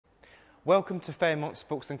Welcome to Fairmont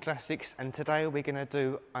Sports and Classics, and today we're going to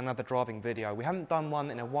do another driving video. We haven't done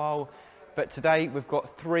one in a while, but today we've got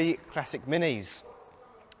three classic minis.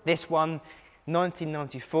 This one,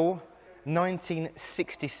 1994,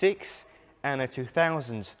 1966 and a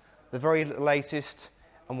 2000, the very latest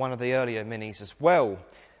and one of the earlier minis as well.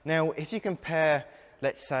 Now if you compare,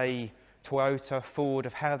 let's say, Toyota, Ford,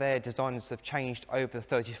 of how their designs have changed over the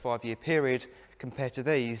 35-year period compared to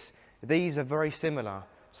these are very similar.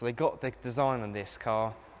 So they got the design on this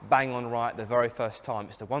car bang on right the very first time.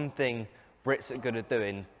 It's the one thing Brits are good at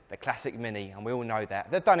doing, the classic Mini, and we all know that.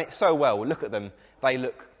 They've done it so well, look at them, they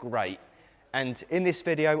look great. And in this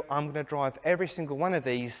video I'm going to drive every single one of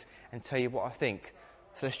these and tell you what I think.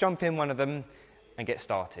 So let's jump in one of them and get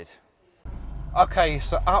started. Okay,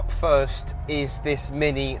 so up first is this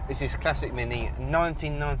Mini, this is classic Mini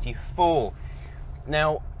 1994.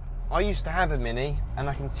 Now I used to have a Mini, and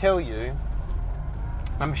I can tell you,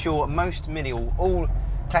 I'm sure most Mini, or all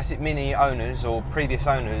classic Mini owners or previous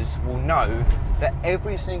owners will know that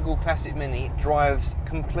every single classic Mini drives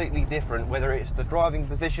completely different, whether it's the driving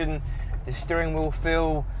position, the steering wheel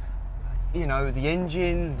feel, you know, the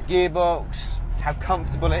engine, the gearbox, how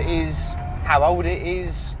comfortable it is, how old it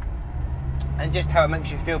is, and just how it makes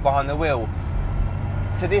you feel behind the wheel.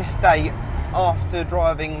 To this day, after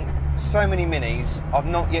driving so many Minis, I've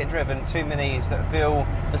not yet driven two Minis that feel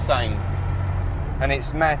the same. And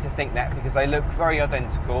it's mad to think that, because they look very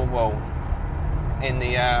identical, well, in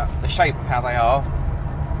the shape of how they are.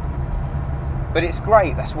 But it's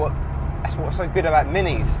great, that's what's so good about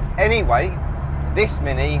Minis. Anyway, this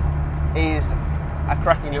Mini is a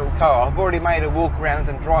cracking little car. I've already made a walk around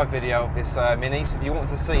and drive video of this Mini, so if you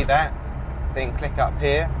want to see that, then click up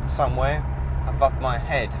here, somewhere above my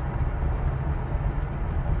head.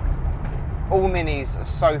 All Minis are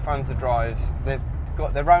so fun to drive. They've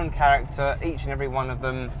got their own character, each and every one of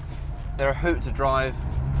them. They're a hoot to drive.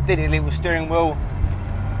 Fiddly little steering wheel.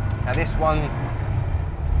 Now this one,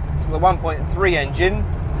 it's the 1.3 engine.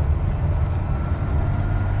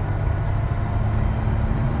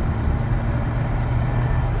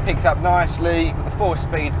 Picks up nicely. Got the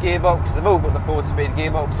 4-speed gearbox. They've all got the 4-speed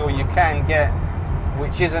gearbox, or you can get,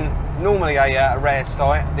 which isn't normally a rare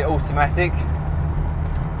sight, the automatic.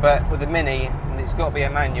 But with the Mini, it's got to be a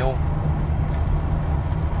manual.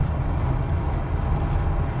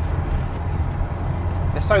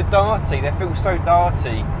 They're so darty, they feel so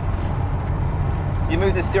darty. You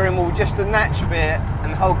move the steering wheel just a notch bit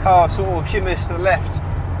and the whole car sort of shimmers to the left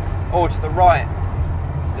or to the right,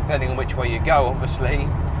 depending on which way you go, obviously.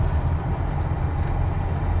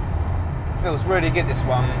 Feels really good, this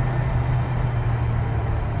one.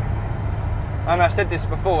 And I've said this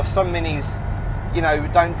before, some Minis, you know,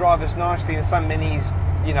 don't drive as nicely, and some Minis,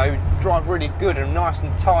 you know, drive really good and nice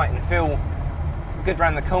and tight and feel good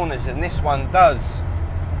around the corners, and this one does.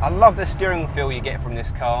 I love the steering feel you get from this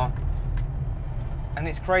car, and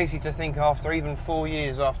it's crazy to think after even 4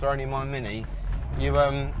 years after owning my Mini, you've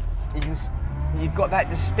got that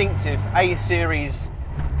distinctive A-series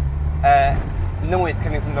noise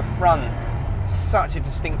coming from the front. Such a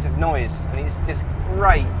distinctive noise, and it's just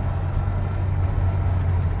great.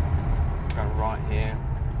 Go right here.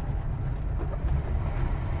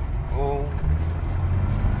 Oh.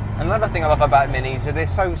 Another thing I love about Minis is they're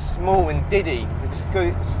so small and diddy. You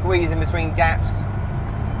can squeeze in between gaps.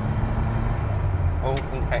 Oh,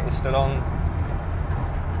 indicator's still on.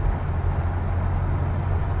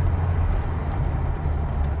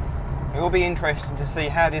 It will be interesting to see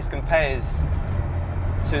how this compares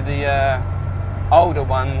to the older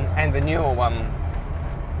one and the newer one.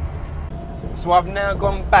 So I've now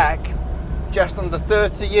gone back just under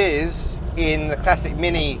 30 years in the classic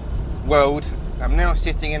Mini world. I'm now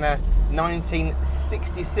sitting in a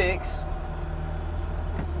 1966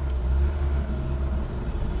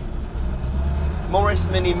 Morris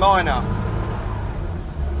Mini Minor,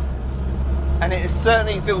 and it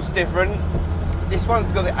certainly feels different. This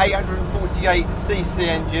one's got the 848cc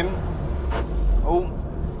engine. Oh,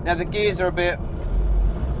 now the gears are a bit,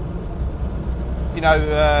 you know,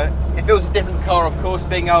 it feels a different car, of course,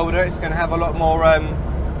 being older. It's going to have a lot more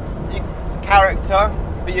character,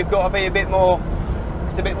 but you've got to be a bit more,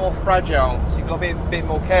 it's a bit more fragile, so you've got to be a bit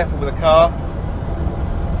more careful with the car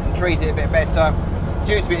and treat it a bit better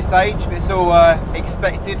due to its age, but it's all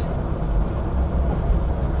expected.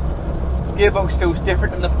 Gearbox feels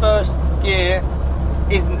different, and the first gear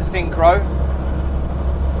isn't synchro,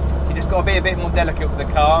 so you just got to be a bit more delicate with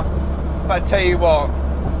the car. But I tell you what,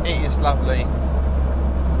 it is lovely.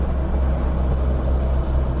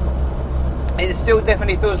 It still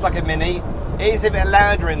definitely feels like a Mini. It is a bit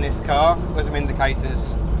louder in this car with some indicators.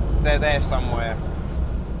 They're there somewhere.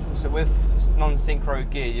 So that with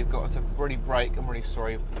non-synchro gear you've got to really brake. I'm really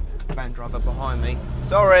sorry, van driver behind me.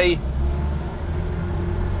 Sorry!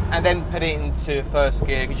 And then put it into first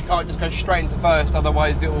gear, because you can't just go straight into first,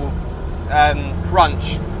 otherwise it will crunch.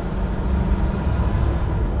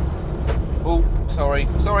 Oh, sorry.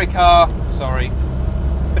 Sorry car, sorry.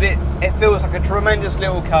 But it feels like a tremendous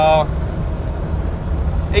little car.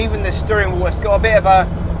 Even the steering wheel, it's got a bit of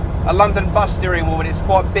a London bus steering wheel, and it's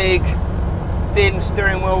quite big, thin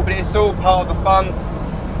steering wheel, but it's all part of the fun.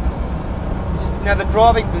 Now the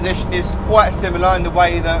driving position is quite similar in the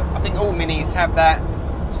way that I think all Minis have that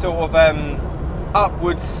sort of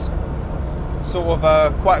upwards, sort of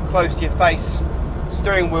quite close to your face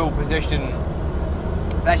steering wheel position.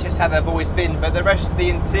 That's just how they've always been, but the rest of the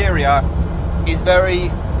interior is very,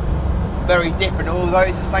 very different. Although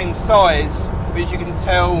it's the same size, but as you can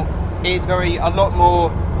tell, it's a lot more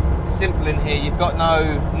simple in here. You've got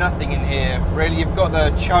nothing in here really. You've got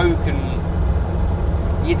the choke, and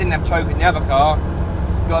you didn't have choke in the other car.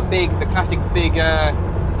 You've got the classic big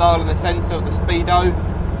dial in the centre of the speedo.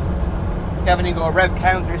 You haven't even got a rev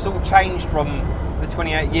counter. It's all changed from the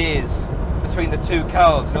 28 years between the two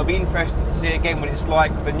cars, and it'll be interesting to see again what it's like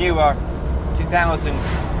with the newer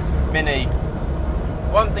 2000 Mini.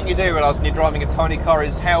 One thing you do realise when you're driving a tiny car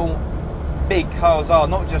is how big cars are.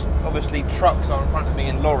 Not just obviously trucks are in front of me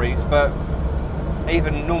and lorries, but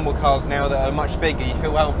even normal cars now that are much bigger. You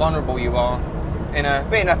feel how vulnerable you are in a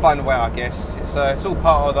fun way, I guess. It's all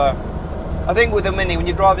part of the. I think with a Mini, when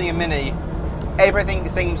you're driving a Mini, everything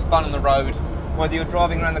seems fun on the road. Whether you're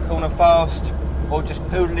driving around the corner fast or just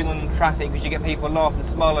poodling on traffic because you get people laugh and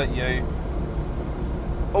smile at you.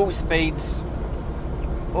 All speeds,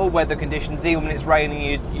 all weather conditions, even when it's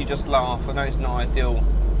raining, you just laugh. I know it's not ideal.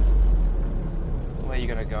 Where are you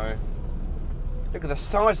going to go? Look at the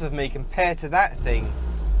size of me compared to that thing.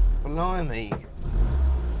 Blimey.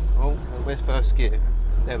 Oh, where's first gear?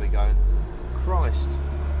 There we go. Christ.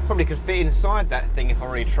 Probably could fit inside that thing if I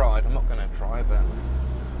really tried. I'm not going to try, but...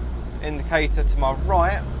 Indicator to my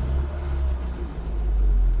right.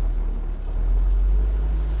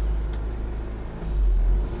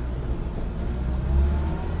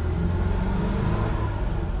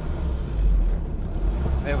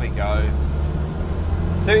 There we go.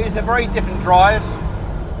 So it's a very different drive,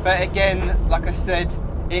 but again, like I said,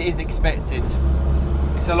 it is expected.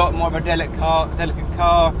 It's a lot more of a delicate car.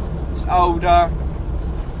 It's older.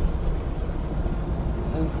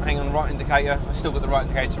 Oh, hang on, right indicator. I still got the right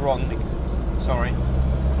indicator on. Sorry.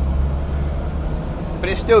 But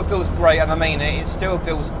it still feels great, and I mean it. It still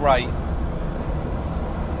feels great.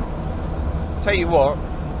 Tell you what.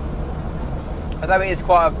 Although it is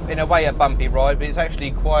quite, in a way, a bumpy ride, but it's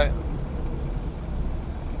actually quite,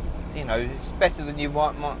 you know, it's better than you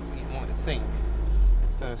might think.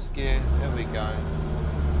 First gear, there we go.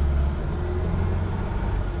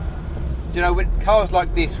 Do you know, with cars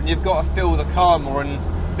like this, when you've got to feel the car more and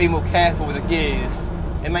be more careful with the gears,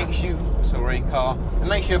 it makes you, it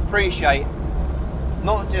makes you appreciate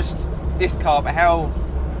not just this car, but how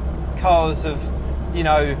cars have, you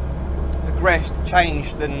know, progressed,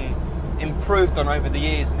 changed, and improved on over the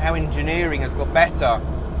years, and how engineering has got better.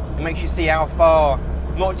 It makes you see how far,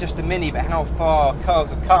 not just the Mini, but how far cars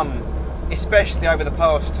have come, especially over the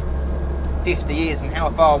past 50 years, and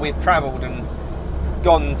how far we've travelled and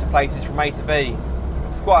gone to places from A to B.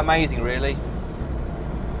 It's quite amazing, really. I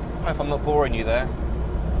hope I'm not boring you there,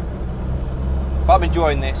 but I'm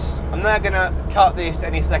enjoying this. I'm now going to cut this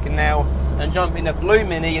any second now and jump in the blue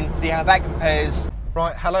Mini and see how that compares.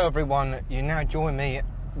 Right, hello everyone, you now join me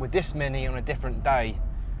with this Mini on a different day.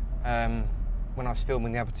 When I was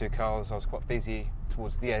filming the other two cars, I was quite busy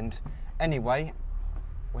towards the end. Anyway,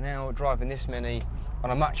 we're now driving this Mini on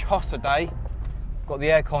a much hotter day. Got the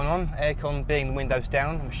aircon on, aircon being the windows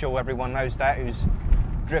down. I'm sure everyone knows that who's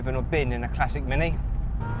driven or been in a classic Mini.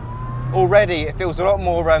 Already it feels a lot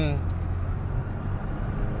more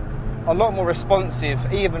responsive,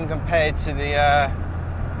 even compared to the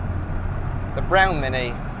brown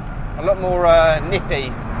Mini. A lot more nippy,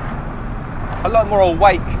 a lot more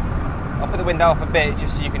awake. I'll put the window up a bit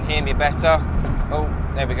just so you can hear me better. Oh,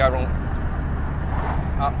 there we go, wrong.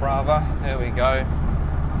 Up rather, there we go.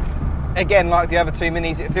 Again, like the other two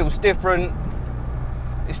Minis, it feels different.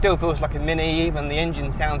 It still feels like a Mini, even the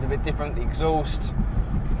engine sounds a bit different, the exhaust.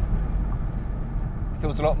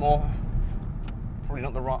 Feels a lot more, probably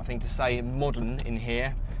not the right thing to say, modern in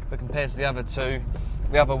here, but compared to the other two,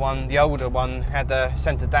 the other one, the older one, had the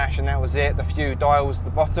centre dash and that was it, the few dials at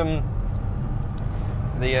the bottom.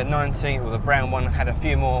 The 19, or the brown one, had a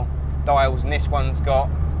few more dials, and this one's got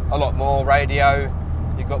a lot more radio.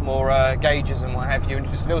 You've got more gauges and what have you, and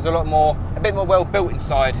it just feels a bit more well built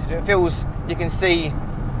inside. It feels, you can see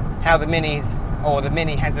how the Mini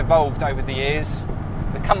has evolved over the years.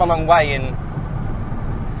 They've come a long way in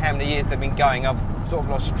how many years they've been going. I've sort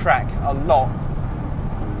of lost track a lot.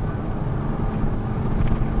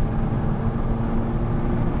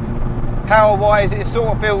 Power wise, it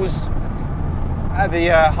sort of feels, at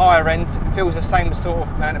the higher end, it feels the same sort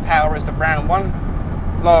of amount of power as the brown one.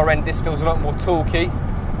 Lower end, this feels a lot more torquey.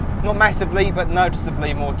 Not massively, but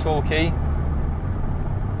noticeably more torquey.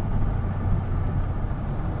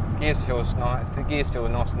 Gears feels nice. The gears feel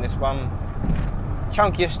nice in this one.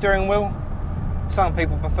 Chunkier steering wheel. Some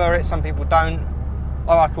people prefer it, some people don't.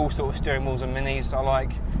 I like all sort of steering wheels and Minis.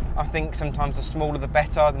 I think sometimes the smaller the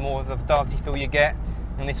better, the more of the darty feel you get.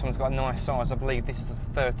 And this one's got a nice size. I believe this is a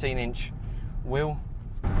 13-inch wheel.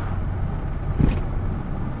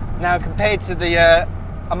 Now, compared to the,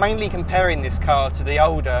 I'm mainly comparing this car to the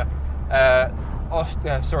older, the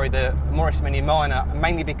Morris Mini Minor,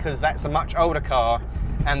 mainly because that's a much older car,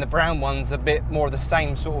 and the brown one's a bit more of the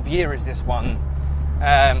same sort of year as this one,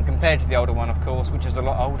 compared to the older one, of course, which is a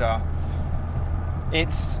lot older.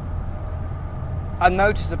 It's a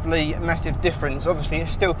noticeably massive difference. Obviously,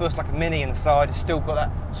 it still feels like a Mini inside. It's still got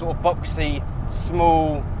that sort of boxy,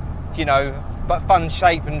 small, you know, but fun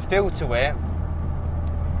shape and feel to it.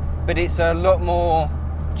 But it's a lot more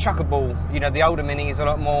chuckable. You know, the older Mini is a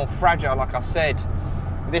lot more fragile, like I said.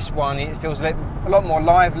 This one, it feels a lot more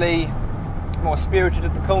lively, more spirited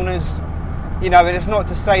at the corners. You know, and it's not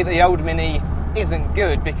to say that the old Mini isn't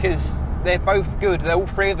good, because they're both good. All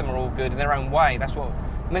three of them are all good in their own way. That's what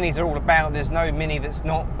Minis are all about. There's no Mini that's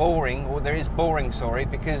not boring, or there is boring, sorry,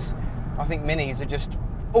 because I think Minis are just,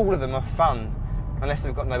 all of them are fun. Unless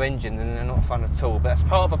they've got no engine, then they're not fun at all. But that's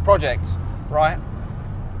part of a project, right?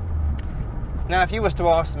 Now, if you was to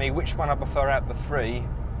ask me which one I prefer out of the three,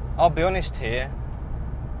 I'll be honest here,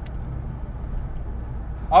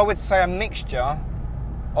 I would say a mixture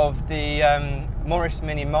of the Morris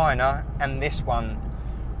Mini Minor and this one.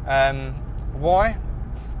 Why?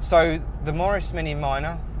 So, the Morris Mini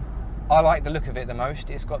Minor, I like the look of it the most.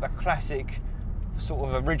 It's got the classic, sort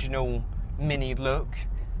of original Mini look,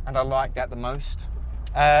 and I like that the most.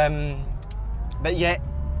 But yet,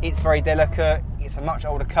 it's very delicate, it's a much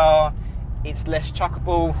older car, it's less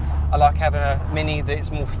chuckable. I like having a Mini that's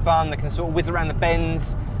more fun, that can sort of whiz around the bends.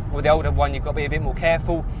 With the older one, you've got to be a bit more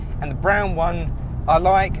careful. And the brown one, I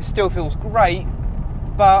like, it still feels great,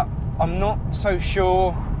 but I'm not so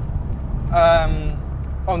sure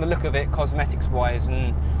on the look of it, cosmetics wise.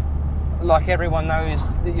 And like everyone knows,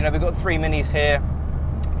 you know, we've got three Minis here.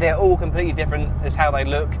 They're all completely different as how they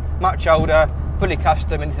look. Much older, fully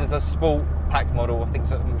custom, and this is a sport pack model.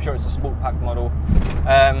 I'm sure it's a sport pack model.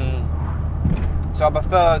 So I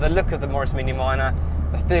prefer the look of the Morris Mini Minor,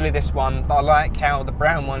 the feel of this one, but I like how the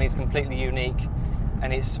brown one is completely unique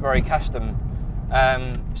and it's very custom.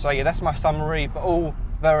 So yeah, that's my summary, but all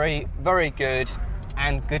very, very good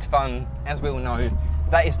and good fun, as we all know.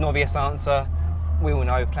 That is an obvious answer. We all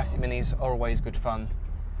know classic Minis are always good fun.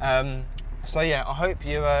 So yeah, I hope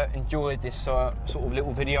you enjoyed this sort of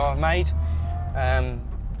little video I've made. I'm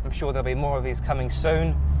sure there'll be more of these coming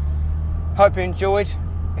soon. Hope you enjoyed.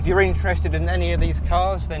 If you're interested in any of these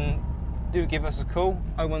cars, then do give us a call,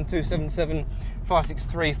 01277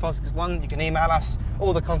 563 561. You can email us.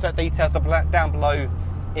 All the contact details are down below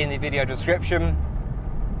in the video description.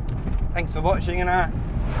 Thanks for watching, and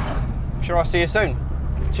I'm sure I'll see you soon.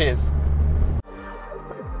 Cheers.